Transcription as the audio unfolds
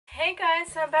Hey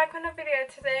guys, so I'm back on a video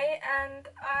today and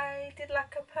I did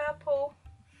like a purple,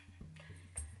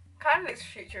 kind of looks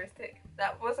futuristic,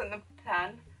 that wasn't the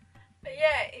plan, but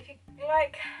yeah, if you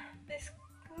like this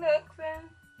look then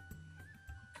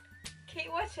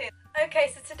keep watching. Okay,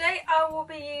 so today I will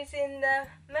be using the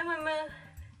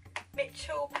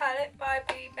Mmmitchell Palette by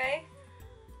eBay.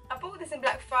 I bought this in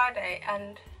Black Friday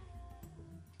and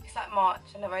it's like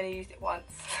March and I've only used it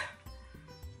once.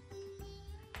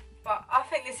 But I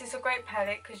think this is a great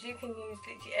palette because you can use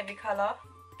literally every colour.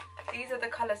 These are the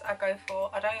colours I go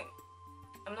for.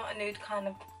 I'm not a nude kind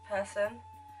of person.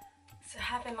 So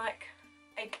having like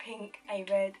a pink, a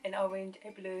red, an orange, a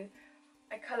blue,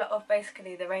 a colour of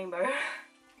basically the rainbow.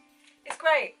 It's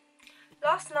great.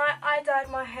 Last night I dyed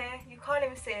my hair, you can't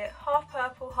even see it, half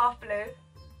purple, half blue.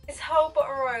 This whole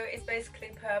bottom row is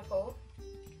basically purple.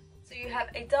 So you have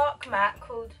a dark matte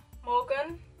called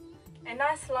Morgan. A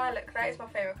nice lilac, that is my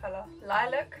favourite colour.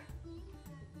 Lilac.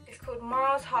 It's called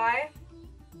Miles High.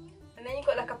 And then you've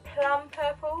got like a plum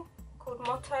purple called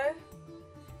Motto.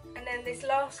 And then this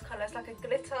last colour is like a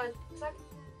glitter, it's like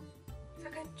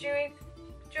a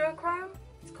duochrome.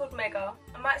 It's called Mega.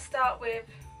 I might start with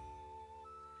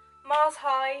Miles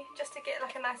High just to get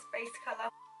like a nice base colour.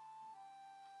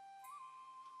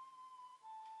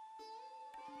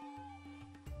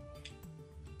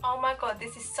 Oh my god,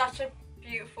 this is such a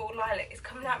beautiful lilac. It's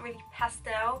coming out really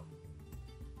pastel.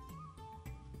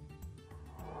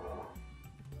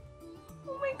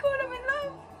 Oh my god, I'm in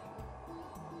love.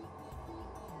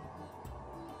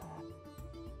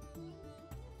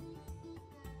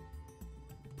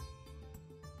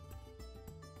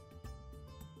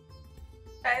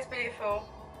 That is beautiful.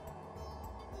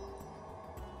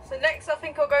 So next I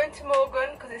think I'll go into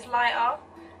Morgan because it's lighter,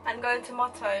 and go into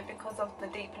Motto because of the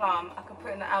deep plum. I can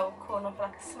put in the outer corner for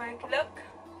like a smoky look.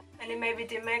 And then maybe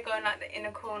do Mega in like the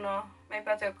inner corner. Maybe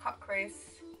I'll do a cut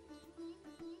crease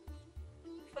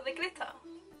for the glitter.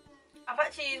 I've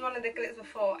actually used one of the glitters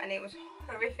before and it was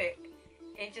horrific.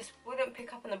 It just wouldn't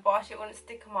pick up on the brush, it wouldn't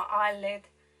stick on my eyelid.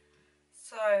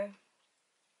 So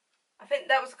I think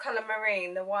that was the colour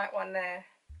Marine, the white one there.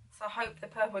 So I hope the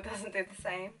purple doesn't do the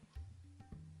same.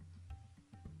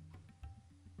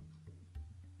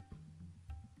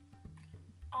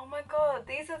 Oh my god,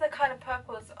 these are the kind of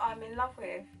purples I'm in love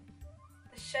with.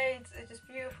 The shades are just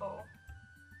beautiful.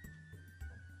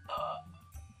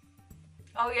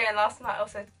 Oh yeah, and last night I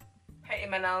also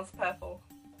painted my nails purple.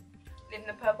 Living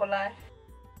the purple life.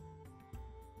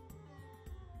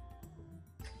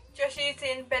 Just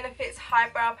using Benefit's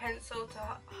Highbrow Pencil to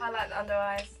highlight the under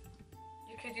eyes.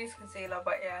 You could use concealer,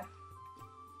 but yeah.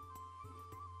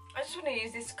 I just want to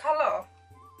use this colour.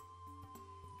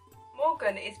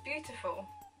 Morgan is beautiful.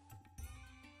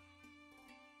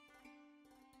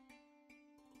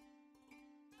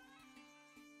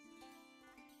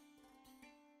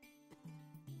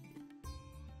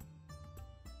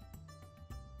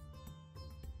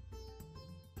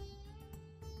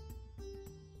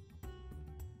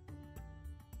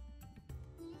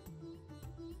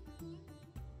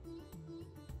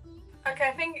 Okay,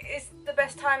 I think it's the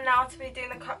best time now to be doing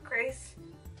the cut crease.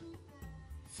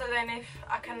 So then if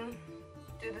I can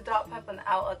do the dark purple on the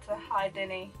outer to hide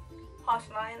any harsh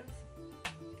lines.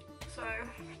 So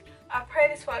I pray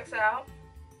this works out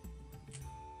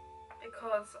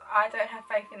because I don't have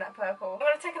faith in that purple. I'm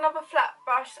going to take another flat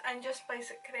brush and just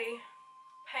basically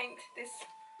paint this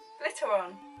glitter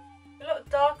on. A lot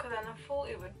darker than I thought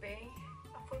it would be.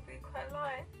 I thought it would be quite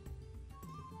light.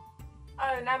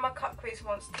 Oh, now my cut crease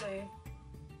wants to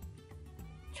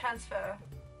transfer.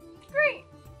 Great!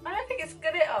 I don't think it's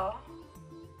glitter.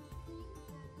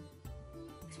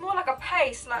 It's more like a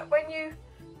paste, like when you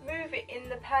move it in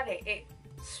the palette, it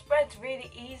spreads really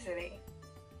easily.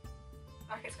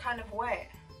 Like it's kind of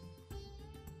wet.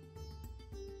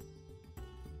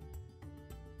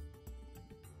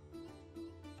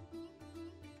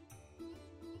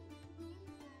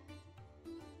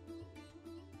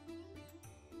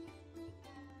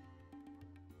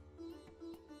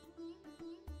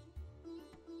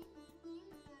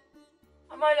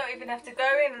 I might not even have to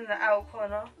go in the outer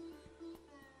corner.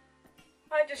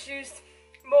 I just used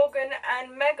Morgan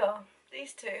and Mega,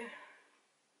 these two.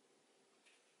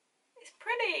 It's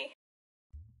pretty.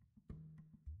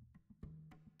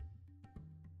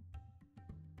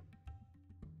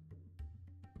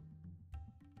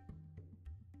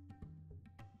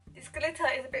 This glitter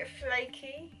is a bit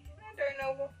flaky. I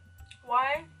don't know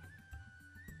why.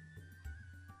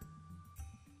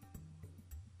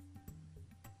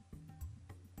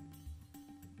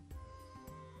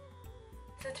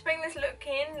 So to bring this look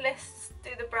in, let's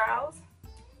do the brows.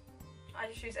 I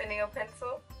just use a nail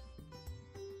pencil.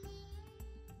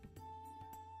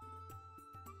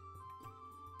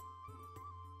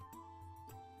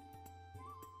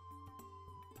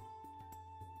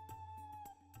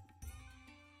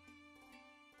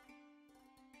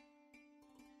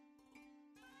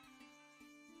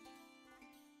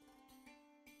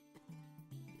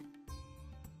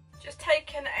 Just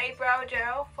taken a brow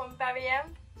gel from Barry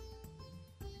M.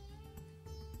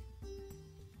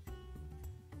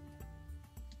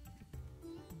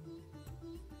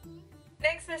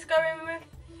 Next, let's go in with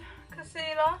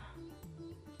concealer.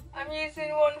 I'm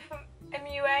using one from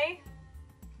MUA.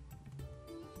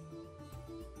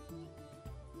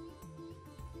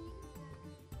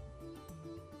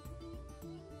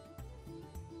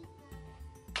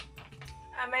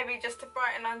 And maybe just to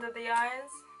brighten under the eyes.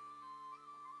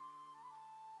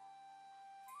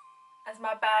 As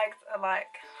my bags are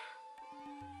like,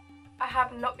 I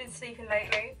have not been sleeping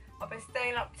lately. I've been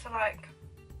staying up to like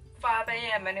 5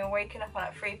 AM and then waking up at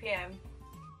like 3 PM.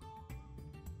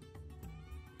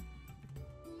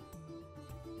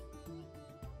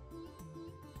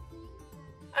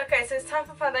 Okay, so it's time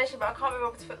for foundation, but I can't be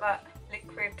able to put like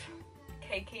liquid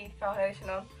cakey foundation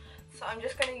on. So I'm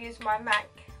just going to use my MAC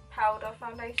powder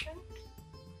foundation.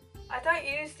 I don't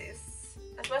use this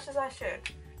as much as I should,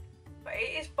 but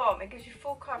it is bomb. It gives you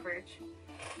full coverage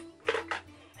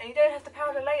and you don't have to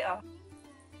powder later.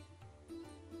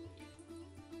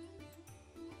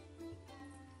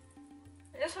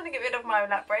 I just want to get rid of my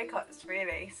like breakups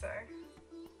really, so.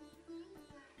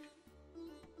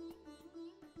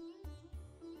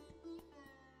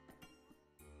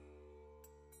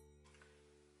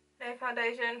 No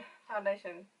foundation,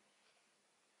 foundation.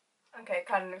 Okay, it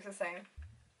kind of looks the same.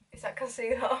 It's that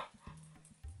concealer.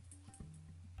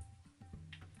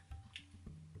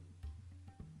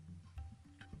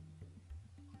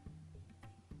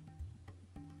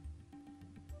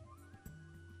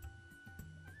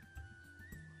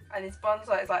 And this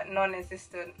bronzer is like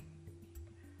non-existent.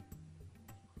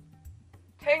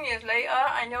 10 years later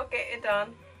and you'll get it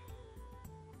done.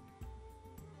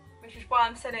 Which is why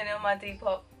I'm selling it on my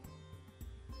Depop.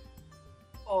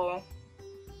 Or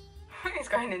it's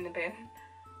going in the bin,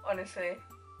 honestly.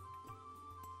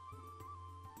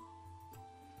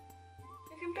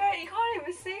 You can't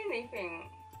even see anything.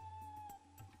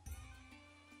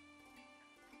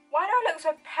 Why do I look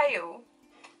so pale?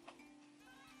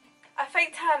 I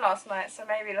faked tan last night, so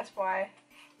maybe that's why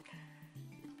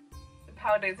the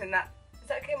powder's in that. Is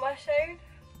that okay, my shade?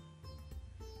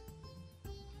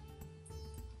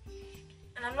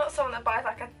 And I'm not someone that buys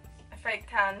like a fake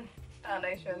tan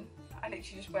foundation. I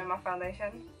literally just wear my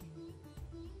foundation.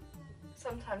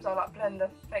 Sometimes I like blend the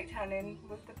fake tan in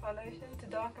with the foundation to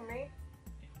darken me,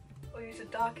 or use a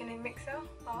darkening mixer.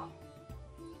 But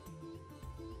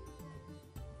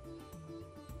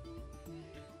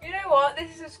you know what?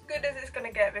 This is as good as it's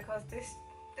gonna get because this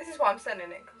is why I'm selling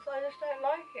it, because I just don't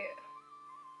like it.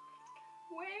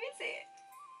 Where is it?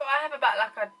 So I have about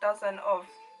like a dozen of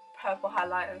purple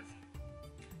highlighters.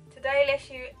 Today let's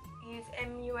use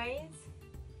MUA's.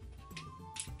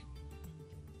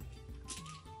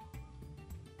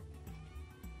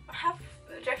 I have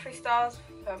the Jeffree Star's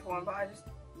purple one, but I just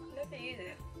never use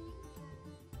it.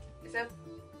 Is there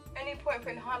any point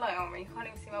putting highlight on me? You can't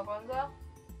even see my bronzer.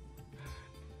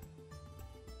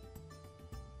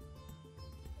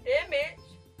 Damn it!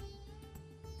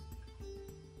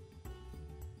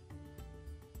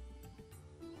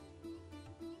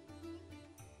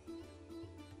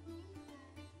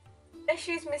 Let's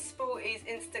use Miss Sporty's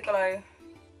Insta Glow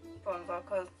bronzer,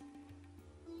 because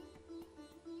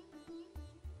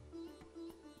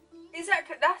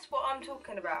exactly that's what I'm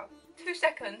talking about. 2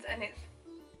 seconds and it's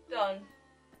done.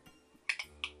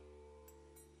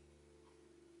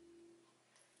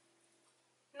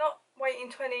 Not waiting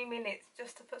 20 minutes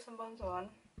just to put some bronzer on.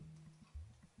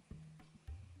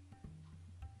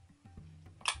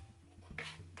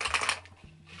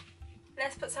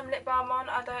 Let's put some lip balm on.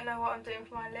 I don't know what I'm doing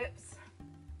for my lips.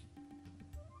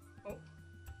 Oh.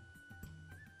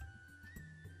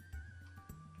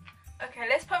 Okay,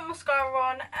 let's put mascara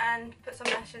on and put some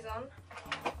lashes on.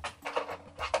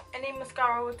 Any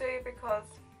mascara will do because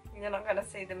you're not going to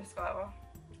see the mascara.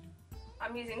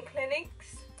 I'm using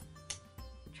Clinique's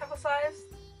travel size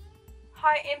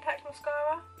high impact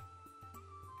mascara.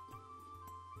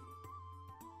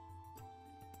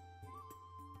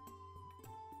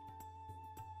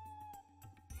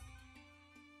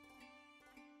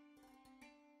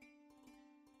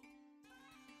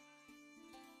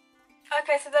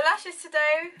 Okay, so the lashes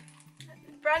today,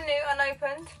 brand new,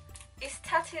 unopened, is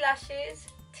Tatty Lashes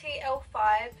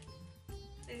TL5.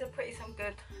 These are pretty some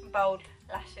good bold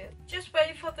lashes. Just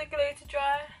wait for the glue to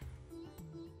dry.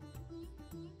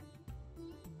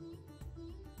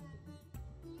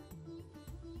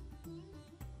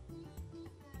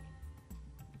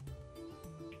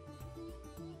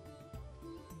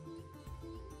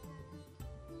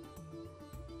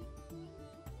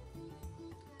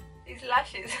 These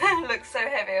lashes look so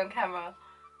heavy on camera.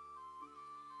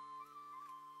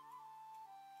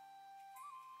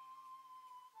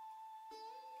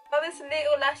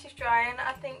 lash is drying,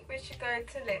 I think we should go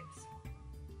to lips.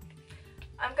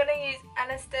 I'm going to use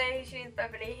Anastasia's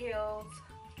Beverly Hills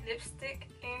lipstick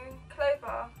in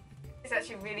Clover. It's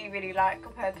actually really light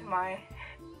compared to my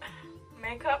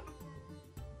makeup.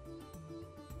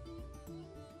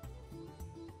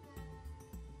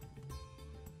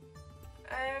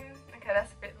 Okay,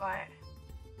 that's a bit light.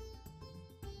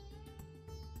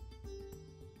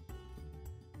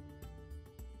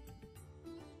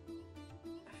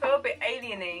 I feel a bit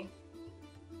alien-y.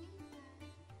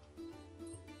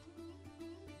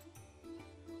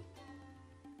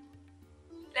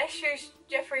 Let's use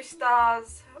Jeffree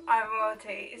Star's I'm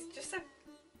Royalty. It's just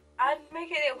I'd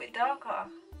make it a little bit darker.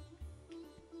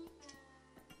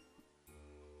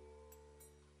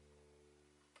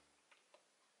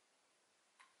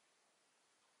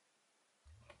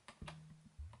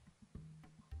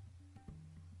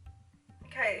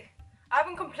 Okay, I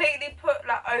haven't completely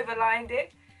overlined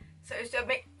it, so it's a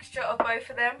mixture of both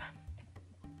of them.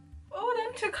 Oh,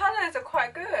 them two colours are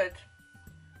quite good.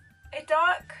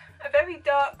 A very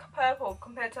dark purple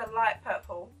compared to a light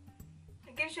purple.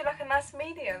 It gives you like a nice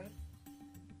medium.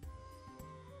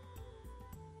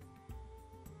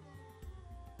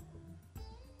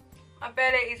 My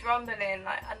belly is rumbling,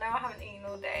 like I know I haven't eaten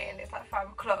all day and it's like 5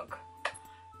 o'clock.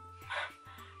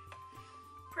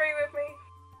 Pray with me.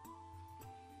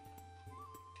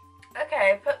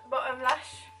 Okay, put bottom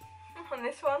lash on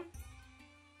this one.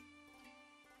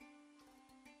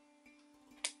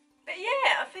 But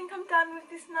yeah, I think I'm done with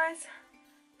this nice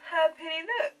purpley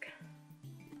look.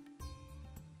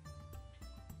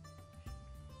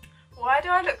 Why do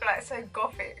I look like so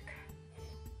gothic?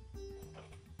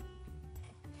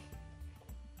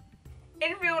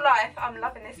 In real life, I'm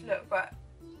loving this look, but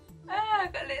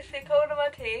I've got lipstick all over my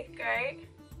teeth, great.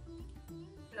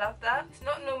 Love that. It's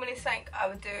not normally something I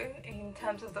would do in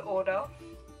terms of the order.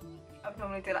 I would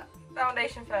normally do like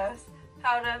foundation first,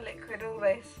 powder, liquid, all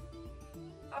this.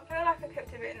 I feel like I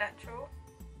kept it a bit natural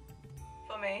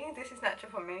for me. This is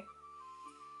natural for me.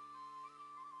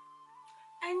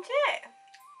 And yeah,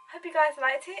 hope you guys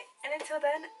liked it. And until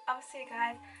then, I'll see you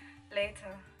guys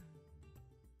later.